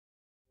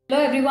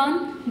Hello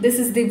everyone, this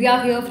is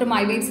Divya here from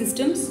iWave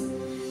Systems.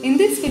 In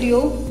this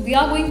video, we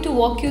are going to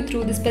walk you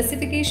through the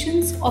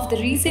specifications of the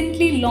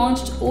recently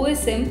launched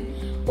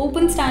OSM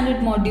Open Standard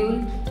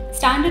module,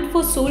 standard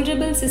for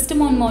solderable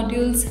system on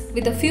modules,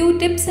 with a few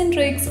tips and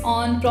tricks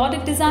on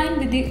product design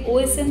with the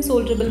OSM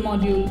Solderable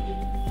module.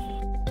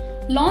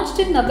 Launched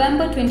in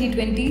November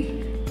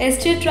 2020,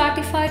 SGeT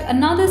ratified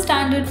another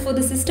standard for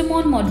the system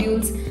on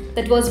modules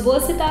that was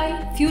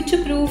versatile,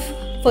 future-proof,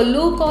 for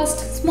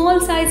low-cost,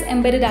 small-size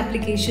embedded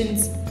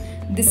applications.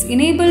 This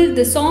enabled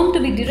the SOM to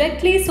be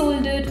directly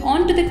soldered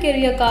onto the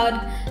carrier card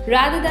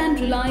rather than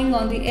relying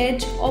on the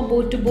edge or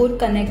board-to-board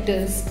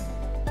connectors.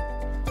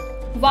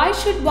 Why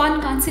should one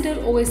consider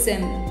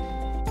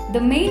OSM? The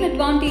main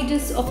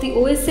advantages of the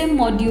OSM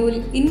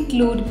module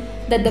include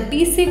that the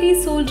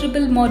PCB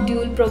solderable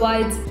module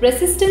provides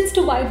resistance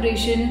to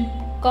vibration,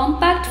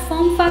 compact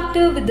form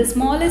factor with the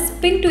smallest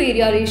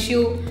pin-to-area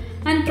ratio,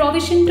 and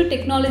provision to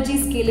technology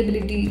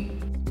scalability.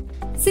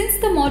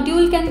 Since the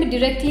module can be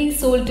directly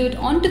soldered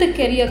onto the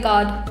carrier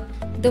card,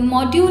 the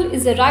module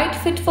is a right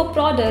fit for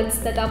products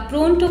that are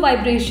prone to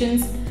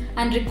vibrations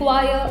and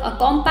require a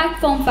compact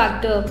form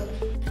factor.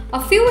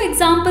 A few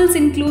examples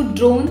include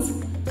drones,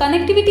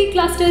 connectivity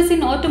clusters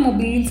in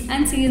automobiles,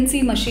 and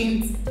CNC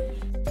machines.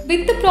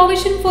 With the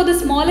provision for the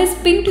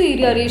smallest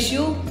pin-to-area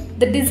ratio,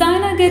 the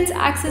designer gets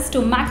access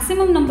to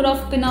maximum number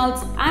of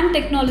pinouts and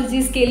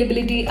technology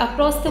scalability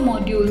across the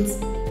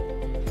modules.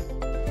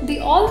 The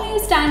all-new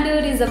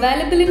standard is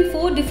available in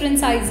 4 different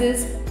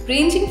sizes,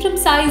 ranging from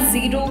size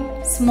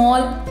 0,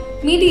 small,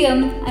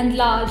 medium, and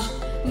large,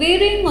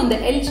 varying on the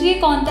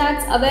LGA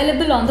contacts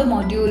available on the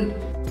module.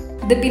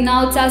 The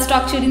pinouts are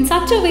structured in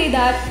such a way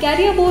that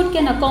carrier board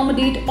can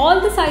accommodate all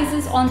the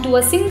sizes onto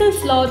a single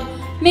slot,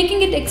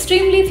 making it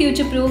extremely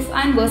future-proof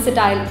and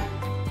versatile.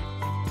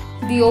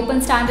 The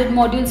Open Standard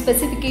module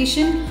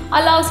specification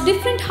allows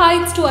different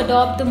heights to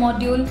adopt the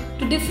module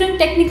to different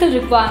technical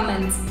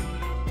requirements.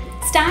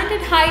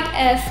 Standard height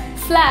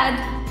F,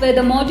 flat, where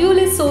the module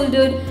is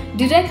soldered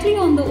directly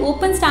on the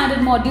Open Standard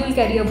module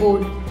carrier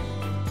board.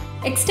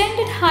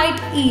 Extended height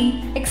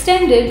E,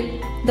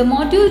 extended, the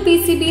module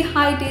PCB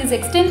height is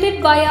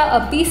extended via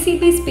a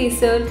PCB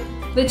spacer,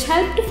 which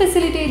helps to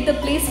facilitate the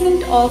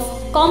placement of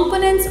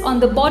components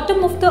on the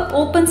bottom of the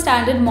Open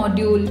Standard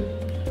module.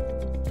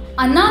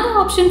 Another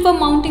option for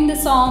mounting the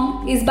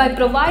SOM is by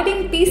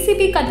providing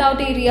PCB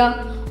cutout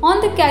area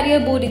on the carrier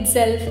board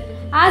itself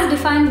as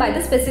defined by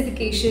the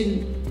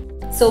specification.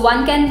 So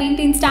one can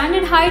maintain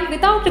standard height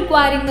without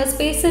requiring a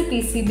spacer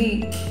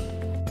PCB.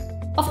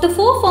 Of the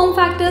 4 form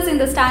factors in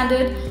the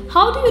standard,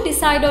 how do you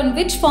decide on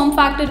which form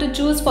factor to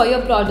choose for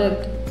your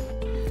product?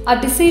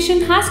 A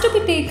decision has to be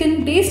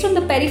taken based on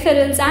the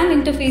peripherals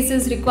and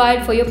interfaces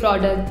required for your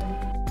product.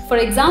 For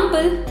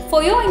example,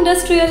 for your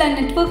industrial and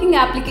networking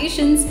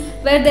applications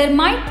where there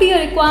might be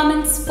a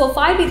requirements for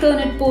 5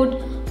 Ethernet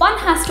port, one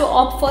has to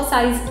opt for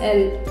size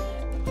L.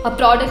 A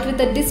product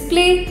with a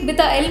display with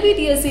a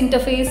LVDS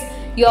interface,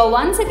 you are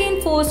once again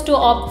forced to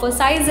opt for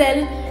size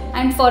L,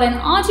 and for an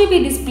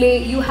RGB display,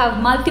 you have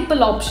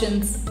multiple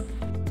options.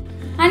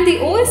 And the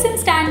OSM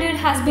standard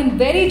has been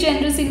very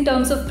generous in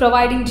terms of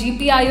providing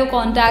GPIO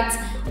contacts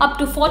up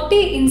to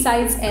 40 in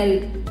size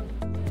L.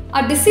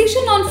 A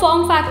decision on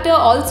form factor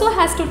also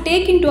has to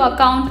take into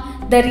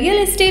account the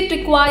real estate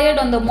required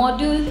on the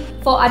module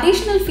for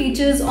additional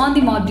features on the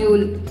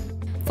module.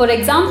 For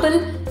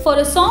example, for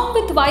a SOM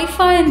with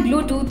Wi-Fi and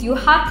Bluetooth, you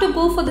have to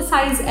go for the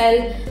size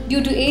L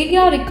due to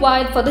area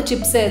required for the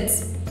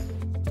chipsets.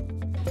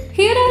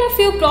 Here are a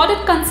few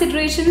product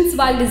considerations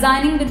while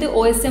designing with the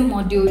OSM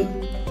module.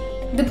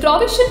 The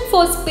provision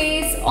for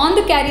space on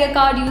the carrier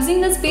card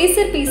using a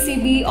spacer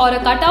PCB or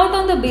a cutout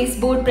on the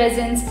baseboard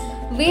presents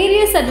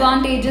various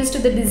advantages to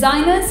the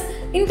designers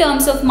in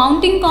terms of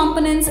mounting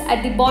components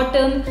at the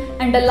bottom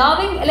and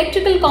allowing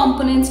electrical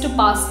components to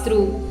pass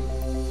through.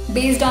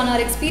 Based on our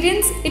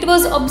experience, it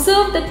was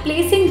observed that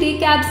placing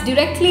decaps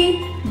directly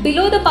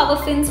below the power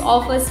fins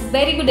offers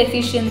very good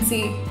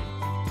efficiency.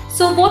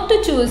 So what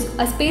to choose,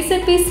 a spacer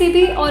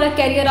PCB or a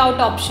carrier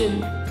out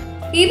option?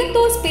 Even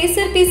though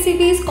spacer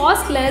PCBs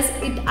cost less,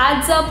 it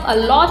adds up a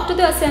lot to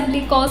the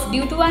assembly cost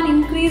due to an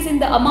increase in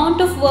the amount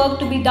of work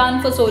to be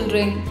done for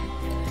soldering.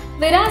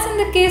 Whereas in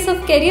the case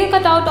of carrier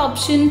cutout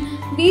option,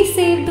 we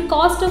save the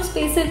cost of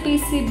spacer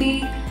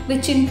PCB,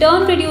 which in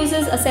turn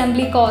reduces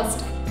assembly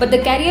cost. But the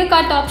carrier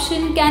cut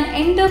option can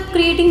end up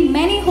creating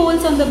many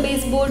holes on the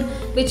baseboard,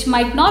 which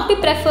might not be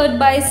preferred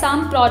by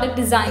some product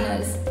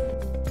designers.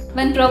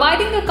 When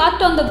providing a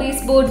cut on the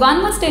baseboard,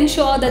 one must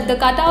ensure that the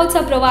cutouts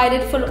are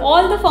provided for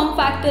all the form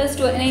factors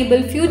to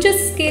enable future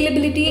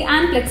scalability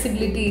and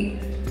flexibility.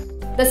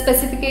 The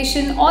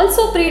specification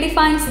also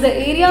predefines the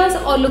areas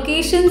or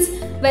locations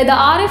where the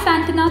RF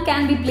antenna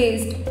can be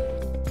placed,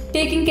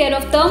 taking care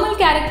of thermal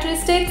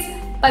characteristics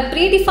by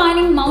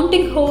predefining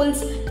mounting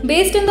holes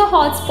based on the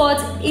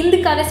hotspots in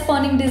the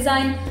corresponding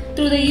design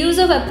through the use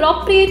of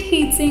appropriate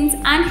heat sinks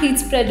and heat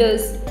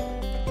spreaders.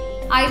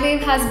 iWave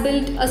has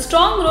built a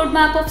strong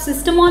roadmap of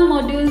system-on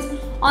modules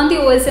on the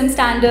OSM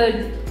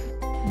standard.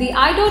 The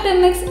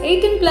i.MX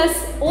 18 Plus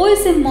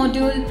OSM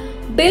module,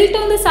 built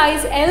on the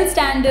size L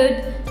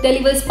standard,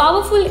 delivers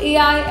powerful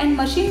AI and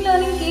machine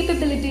learning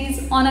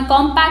capabilities on a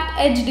compact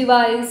edge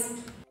device.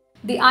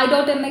 The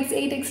i.MX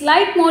 8X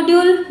Lite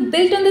module,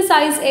 built on the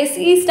size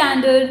SE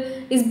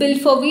standard, is built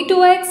for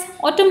V2X,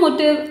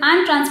 automotive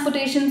and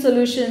transportation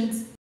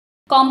solutions.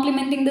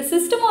 Complementing the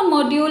system on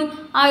module,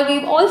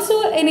 iWave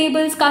also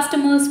enables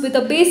customers with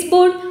a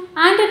baseboard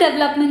and a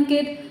development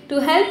kit to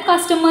help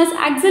customers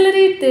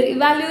accelerate their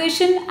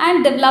evaluation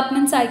and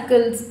development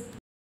cycles.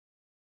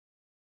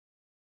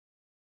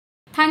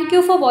 Thank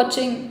you for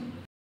watching.